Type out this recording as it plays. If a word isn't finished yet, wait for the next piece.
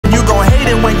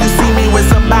happen when you see me with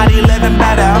somebody living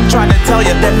better. I'm trying to tell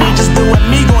you that me just doing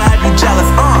me gon' have you jealous.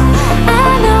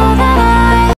 I know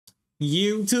that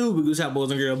YouTube, good shot, boys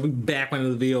and girls. We back with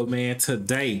another video, man.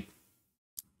 Today,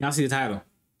 y'all see the title.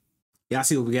 Y'all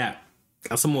see what we got.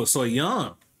 Got some more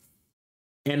Sohyang.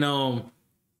 And hold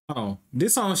on.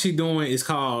 This song she doing is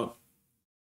called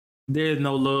There's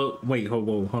No Love. Wait, hold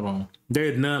on.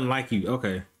 There's None Like You.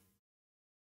 Okay.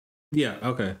 Yeah,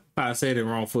 okay. I said it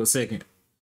wrong for a second.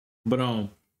 But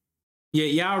yeah,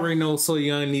 y'all already know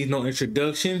Sohyang needs no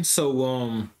introduction.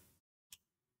 So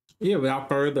yeah, without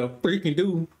further freaking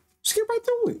ado, let's get right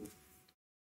through it.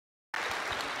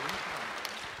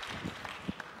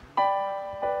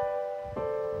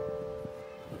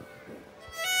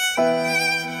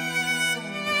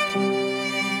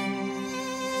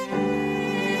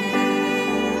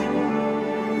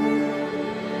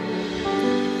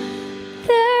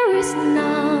 There is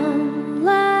none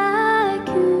like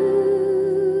you.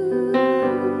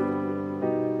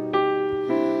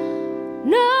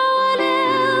 No one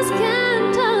else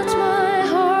can touch my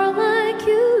heart like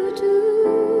you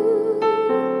do.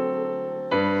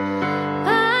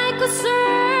 I could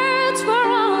search for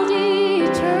all the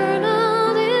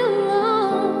eternity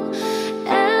long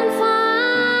and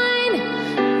find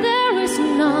there is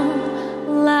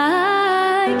none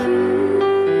like you.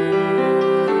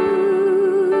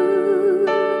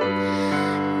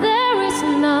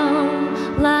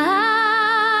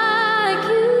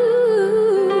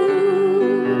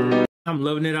 I'm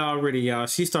loving it already, y'all.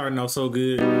 She's starting off so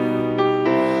good. No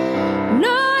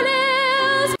one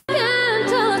else can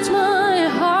touch my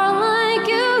heart like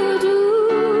you do.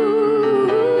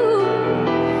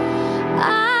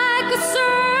 I could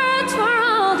search for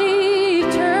all the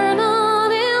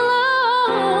eternity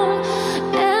long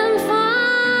and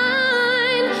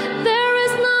find there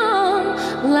is none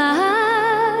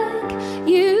like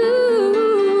you.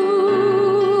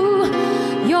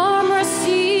 Your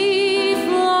mercy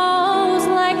flows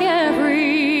like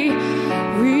every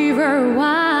river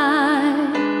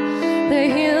wide. The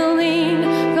healing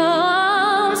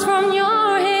comes from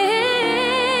your hand.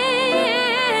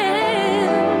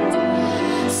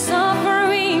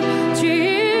 Suffering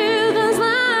children's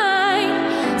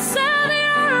light set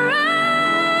your right.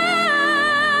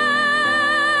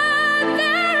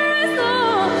 There is no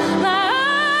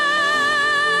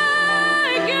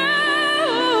like you.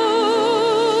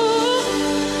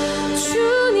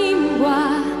 주님과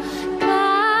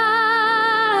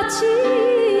같이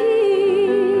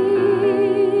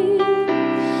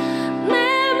내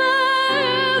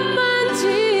마음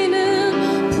만지는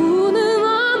분은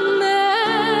없네.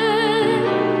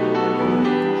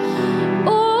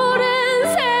 오랜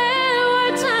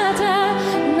세월 찾아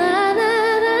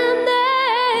나나는데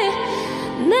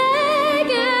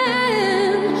내겐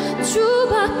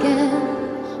주밖에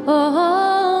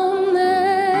없네.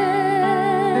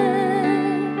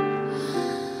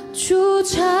 주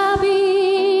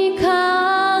자비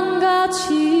강같이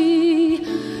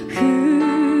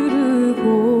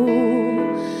흐르고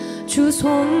주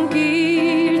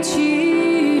손길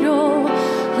치료하네.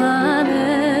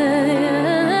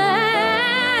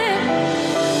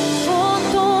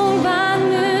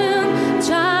 고통받는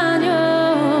자녀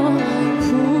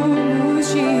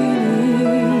품으시는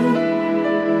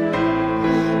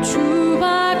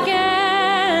주밖에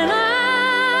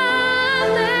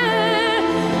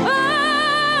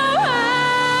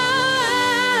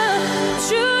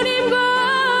주님과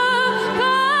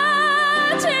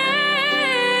같이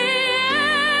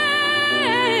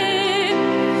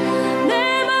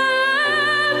내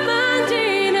마음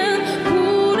만지는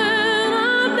불은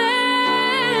없네.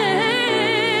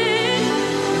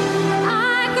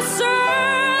 I could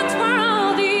search for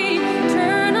all the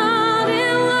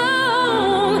eternity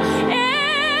long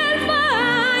and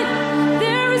find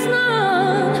there is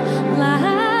none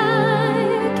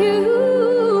like you.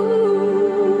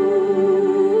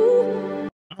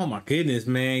 Oh my goodness,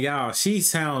 man, y'all, she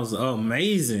sounds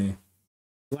amazing.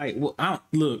 Like, well,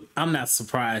 look, I'm not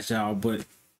surprised, y'all, but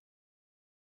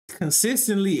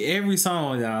consistently every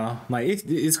song, y'all, like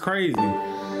it's crazy.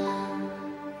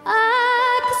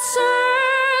 I could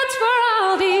search for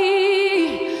all the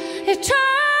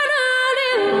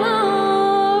eternity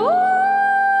long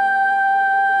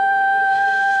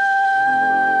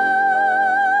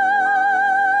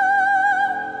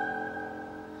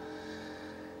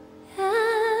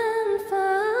and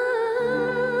find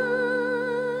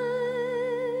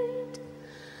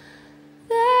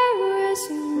there is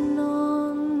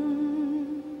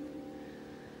none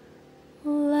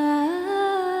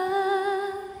like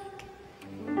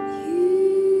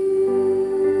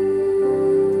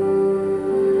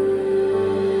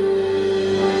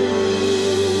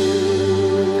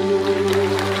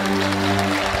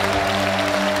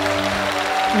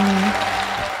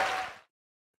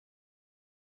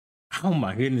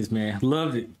goodness, man.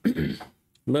 Loved it.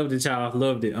 Loved it, y'all.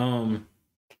 Loved it. Man,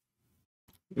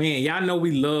 y'all know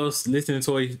we love listening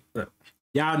to her.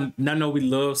 Y'all know we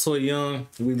love Sohyang.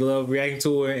 We love reacting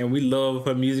to her, and we love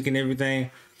her music and everything.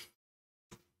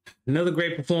 Another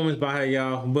great performance by her,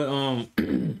 y'all. But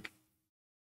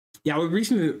yeah, we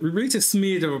reached a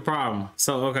smidge of a problem.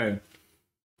 So okay.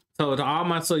 So to all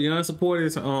my Sohyang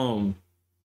supporters,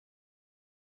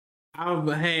 I've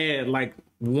had like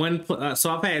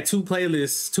I've had two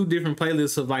different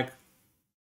playlists of like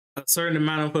a certain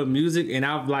amount of her music, and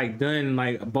I've like done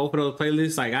like both of those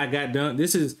playlists. Like I got done.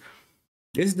 This is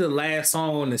the last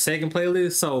song on the second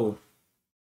playlist. So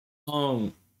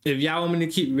if y'all want me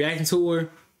to keep reacting to her,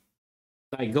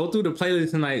 like go through the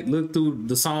playlist and like look through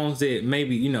the songs that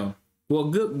maybe, you know, well,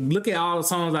 look at all the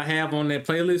songs I have on that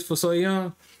playlist for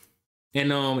Sohyang.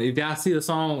 And if y'all see a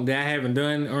song that I haven't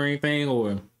done or anything,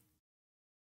 or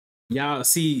y'all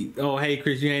see, oh hey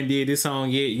Chris, you ain't did this song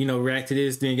yet, you know, react to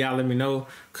this, then y'all let me know.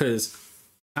 Cause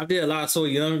I did a lot of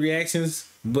Sohyang reactions,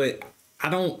 but I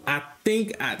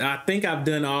think I've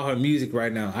done all her music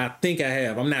right now. I think I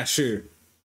have. I'm not sure.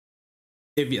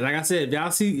 Like I said,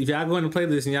 if y'all go in the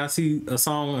playlist and y'all see a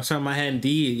song or something I hadn't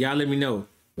did, y'all let me know.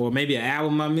 Or maybe an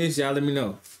album I missed, y'all let me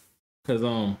know. Cause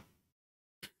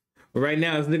right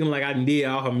now it's looking like I did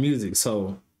all her music.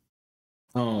 So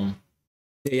yeah,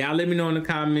 y'all let me know in the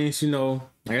comments, you know.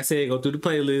 Like I said, go through the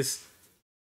playlist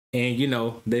and, you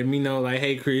know, let me know like,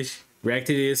 hey Chris, react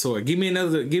to this, or give me a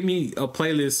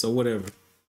playlist or whatever.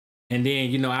 And then,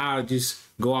 you know, I'll just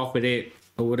go off of that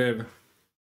or whatever.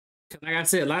 Like I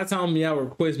said, a lot of times y'all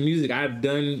request music, I've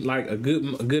done like a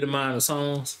good amount of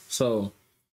songs. So,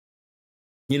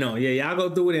 you know, yeah, y'all go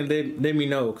through it and let me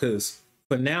know. Cause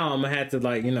for now I'm gonna have to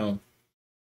like, you know,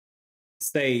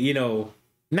 say, you know,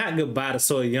 not goodbye to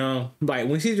Sohyang. Like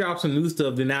when she drops some new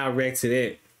stuff, then I'll react to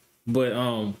that. But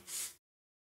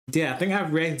yeah, I think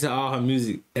I've reacted to all her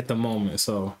music at the moment.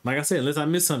 So like I said, unless I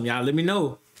miss something, y'all let me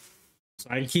know so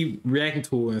I can keep reacting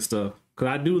to her and stuff. Cause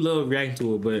I do love reacting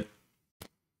to her, but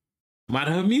I'm out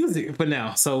of her music for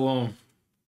now. So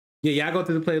yeah, y'all go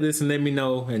through the playlist and let me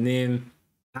know, and then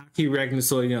I'll keep reacting to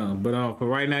Sohyang. But for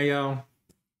right now, y'all,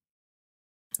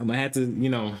 I'm gonna have to, you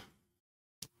know,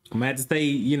 I'm gonna have to say,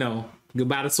 you know,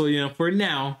 goodbye to Sohyang for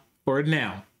now. But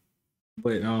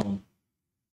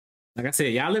like I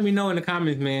said, y'all let me know in the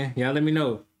comments, man. Y'all let me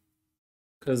know.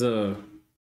 Cause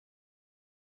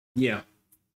yeah.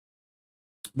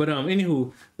 But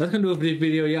anywho, that's gonna do it for this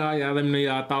video, y'all. Y'all let me know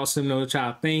y'all thoughts, let me know what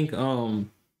y'all think. Yeah,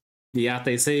 y'all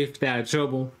stay safe, stay out of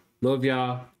trouble. Love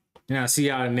y'all. And I'll see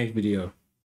y'all in the next video.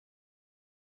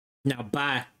 Now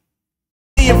bye.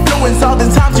 Influence all the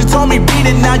times you told me beat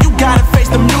it, now you got